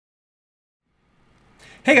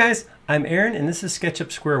Hey guys, I'm Aaron and this is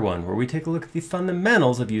SketchUp Square One, where we take a look at the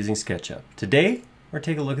fundamentals of using SketchUp. Today, we're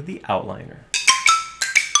taking a look at the outliner.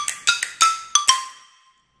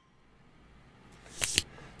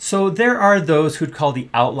 So there are those who'd call the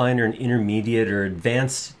outliner an intermediate or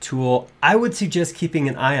advanced tool. I would suggest keeping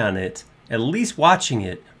an eye on it, at least watching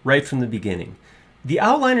it right from the beginning. The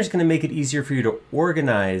outliner is going to make it easier for you to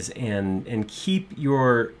organize and keep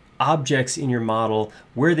your objects in your model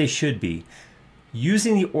where they should be.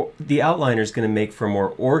 Using the outliner is going to make for a more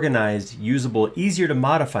organized, usable, easier to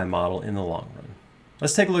modify model in the long run.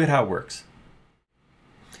 Let's take a look at how it works.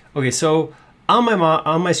 Okay, so on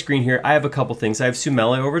my screen here, I have a couple things. I have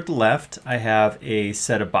Sumele over at the left, I have a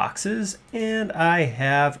set of boxes, and I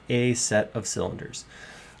have a set of cylinders.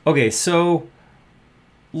 Okay, so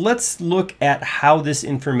let's look at how this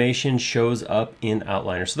information shows up in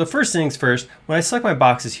Outliner. So the first things first, when I select my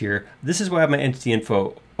boxes here, this is where I have my entity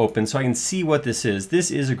info open so I can see what this is. This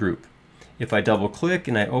is a group. If I double click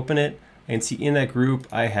and I open it, I can see in that group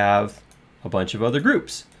I have a bunch of other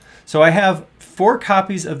groups. So I have 4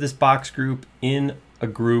 copies of this box group in a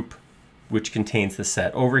group which contains the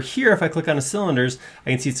set. Over here, if I click on the cylinders,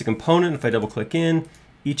 I can see it's a component. If I double click in,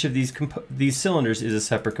 each of these cylinders is a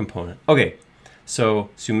separate component. Okay, so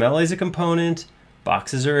Sumele is a component,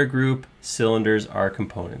 boxes are a group, cylinders are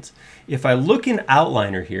components. If I look in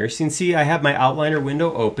Outliner here, so you can see I have my Outliner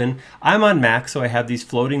window open. I'm on Mac, so I have these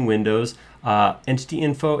floating windows. Entity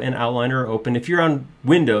Info and Outliner are open. If you're on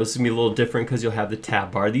Windows, it's going to be a little different because you'll have the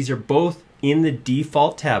tab bar. These are both in the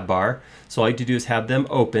default tab bar, so all you have to do is have them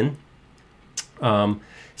open.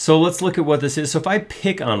 So let's look at what this is. So if I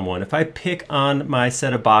pick on one, if I pick on my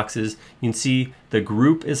set of boxes, you can see the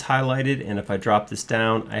group is highlighted, and if I drop this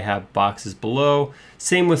down, I have boxes below.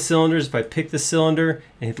 Same with cylinders. If I pick the cylinder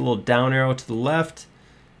and hit the little down arrow to the left,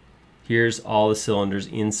 here's all the cylinders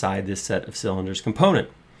inside this set of cylinders component.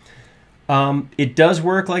 It does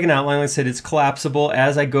work like an outline. Like I said, it's collapsible.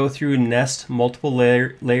 As I go through and nest multiple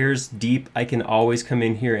layers deep, I can always come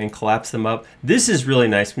in here and collapse them up. This is really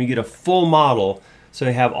nice when you get a full model. So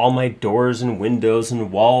I have all my doors and windows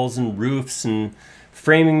and walls and roofs and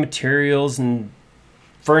framing materials and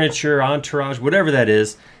furniture, entourage, whatever that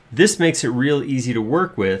is. This makes it real easy to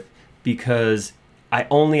work with because I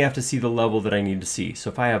only have to see the level that I need to see. So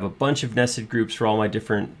if I have a bunch of nested groups for all my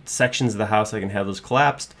different sections of the house, I can have those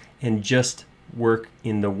collapsed and just work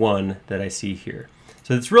in the one that I see here.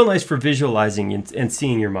 So it's real nice for visualizing and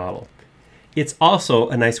seeing your model. It's also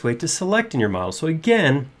a nice way to select in your model. So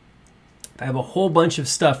again, if I have a whole bunch of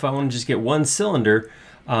stuff, I want to just get one cylinder,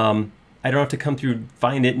 I don't have to come through,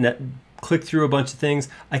 find it, and click through a bunch of things.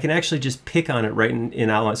 I can actually just pick on it right in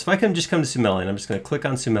Outline. So if I can just come to Sumele, and I'm just going to click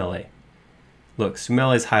on Sumele. Look,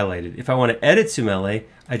 Sumele is highlighted. If I want to edit Sumele,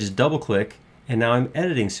 I just double click, and now I'm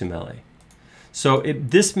editing Sumele. So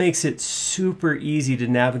this makes it super easy to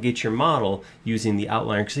navigate your model using the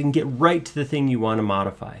outliner because you can get right to the thing you want to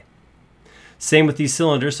modify. Same with these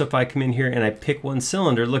cylinders. So if I come in here and I pick one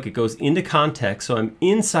cylinder, look, it goes into context. So I'm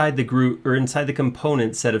inside the group or inside the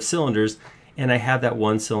component set of cylinders, and I have that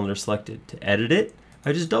one cylinder selected. To edit it,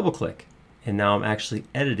 I just double click, and now I'm actually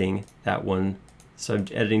editing that one. So I'm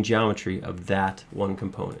editing geometry of that one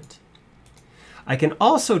component. I can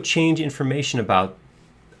also change information about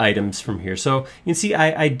items from here. So you can see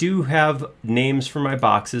I do have names for my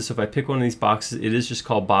boxes. So if I pick one of these boxes, it is just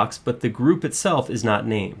called box, but the group itself is not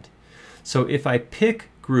named. So if I pick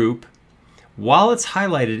group, while it's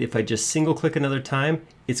highlighted, if I just single click another time,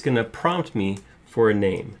 it's going to prompt me for a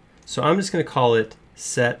name. So I'm just going to call it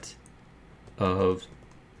set of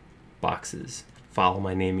boxes. Follow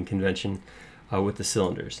my naming convention with the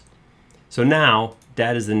cylinders. So now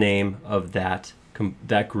that is the name of that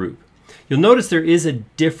group. You'll notice there is a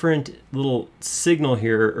different little signal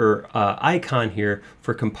here or icon here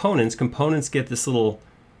for components. Components get this little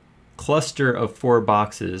cluster of 4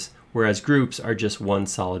 boxes, whereas groups are just one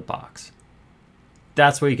solid box.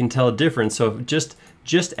 That's where you can tell a difference. So just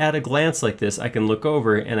at a glance like this, I can look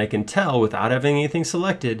over and I can tell without having anything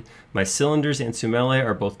selected, my cylinders and Sumele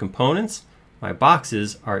are both components, my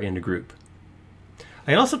boxes are in a group.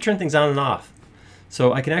 I can also turn things on and off.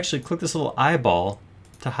 So I can actually click this little eyeball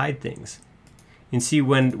to hide things. You can see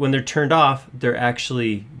when they're turned off, they're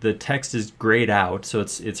actually, the text is grayed out, so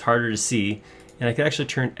it's harder to see, and I can actually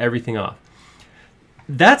turn everything off.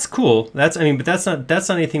 That's cool. But that's not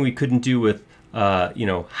anything we couldn't do with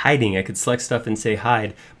hiding. I could select stuff and say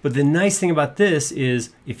hide. But the nice thing about this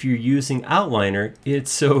is if you're using Outliner,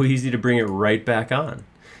 it's so easy to bring it right back on.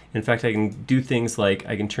 In fact, I can do things like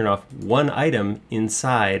I can turn off one item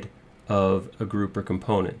inside of a group or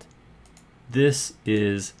component. This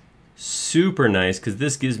is super nice because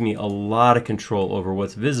this gives me a lot of control over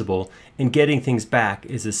what's visible, and getting things back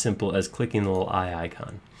is as simple as clicking the little eye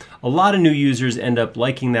icon. A lot of new users end up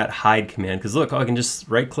liking that hide command because look, I can just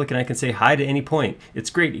right click and I can say hide at any point. It's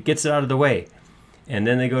great, it gets it out of the way. And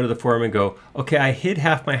then they go to the forum and go, okay, I hid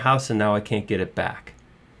half my house and now I can't get it back.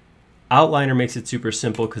 Outliner makes it super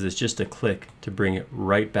simple because it's just a click to bring it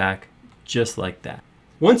right back just like that.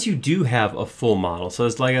 Once you do have a full model, so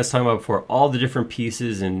it's like I was talking about before, all the different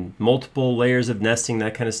pieces and multiple layers of nesting,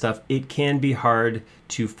 that kind of stuff, it can be hard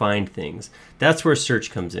to find things. That's where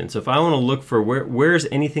search comes in. So if I want to look for where's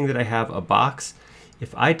anything that I have a box,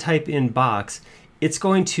 if I type in box, it's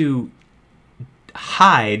going to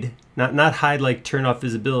hide, not hide like turn off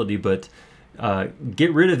visibility, but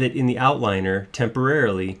get rid of it in the outliner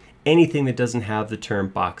temporarily, anything that doesn't have the term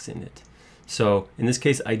box in it. So in this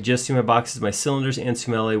case, I just see my boxes, my cylinders and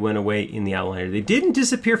sumele went away in the outliner. They didn't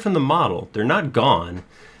disappear from the model. They're not gone.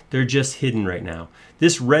 They're just hidden right now.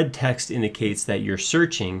 This red text indicates that you're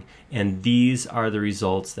searching, and these are the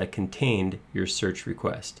results that contained your search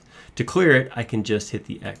request. To clear it, I can just hit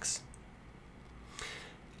the X.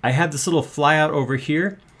 I have this little flyout over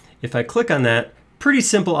here. If I click on that, pretty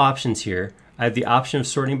simple options here. I have the option of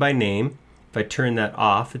sorting by name. If I turn that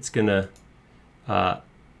off, it's gonna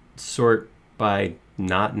sort by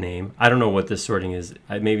not name. I don't know what this sorting is.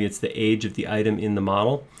 Maybe it's the age of the item in the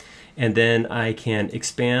model. And then I can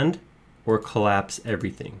expand or collapse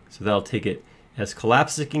everything. So that'll take it as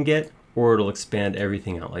collapsed as it can get, or it'll expand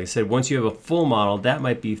everything out. Like I said, once you have a full model, that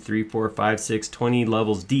might be 3, 4, 5, 6, 20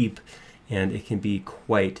 levels deep, and it can be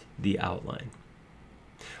quite the outline.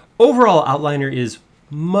 Overall, Outliner is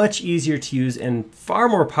much easier to use and far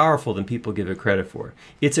more powerful than people give it credit for.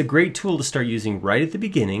 It's a great tool to start using right at the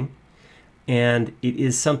beginning, and it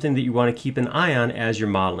is something that you want to keep an eye on as you're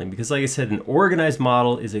modeling, because like I said, an organized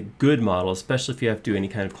model is a good model, especially if you have to do any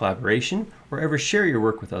kind of collaboration or ever share your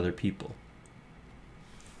work with other people.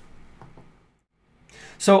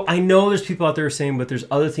 So I know there's people out there saying, but there's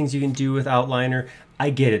other things you can do with Outliner. I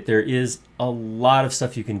get it. There is a lot of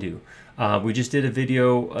stuff you can do. We just did a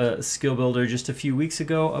video, skill builder, just a few weeks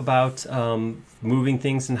ago about moving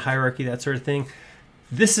things in hierarchy, that sort of thing.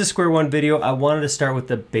 This is a square one video. I wanted to start with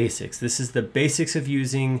the basics. This is the basics of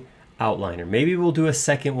using Outliner. Maybe we'll do a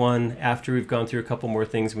second one after we've gone through a couple more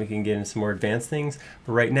things and we can get into some more advanced things.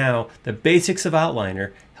 But right now, the basics of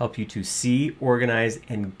Outliner help you to see, organize,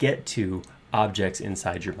 and get to objects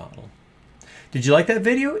inside your model. Did you like that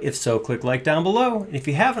video? If so, click like down below. And if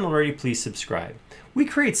you haven't already, please subscribe. We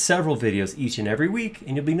create several videos each and every week,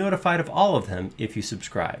 and you'll be notified of all of them if you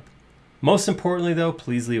subscribe. Most importantly though,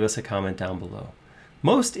 please leave us a comment down below.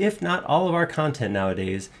 Most, if not all, of our content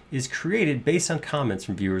nowadays is created based on comments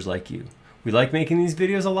from viewers like you. We like making these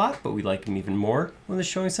videos a lot, but we like them even more when they're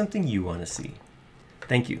showing something you want to see.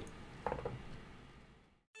 Thank you.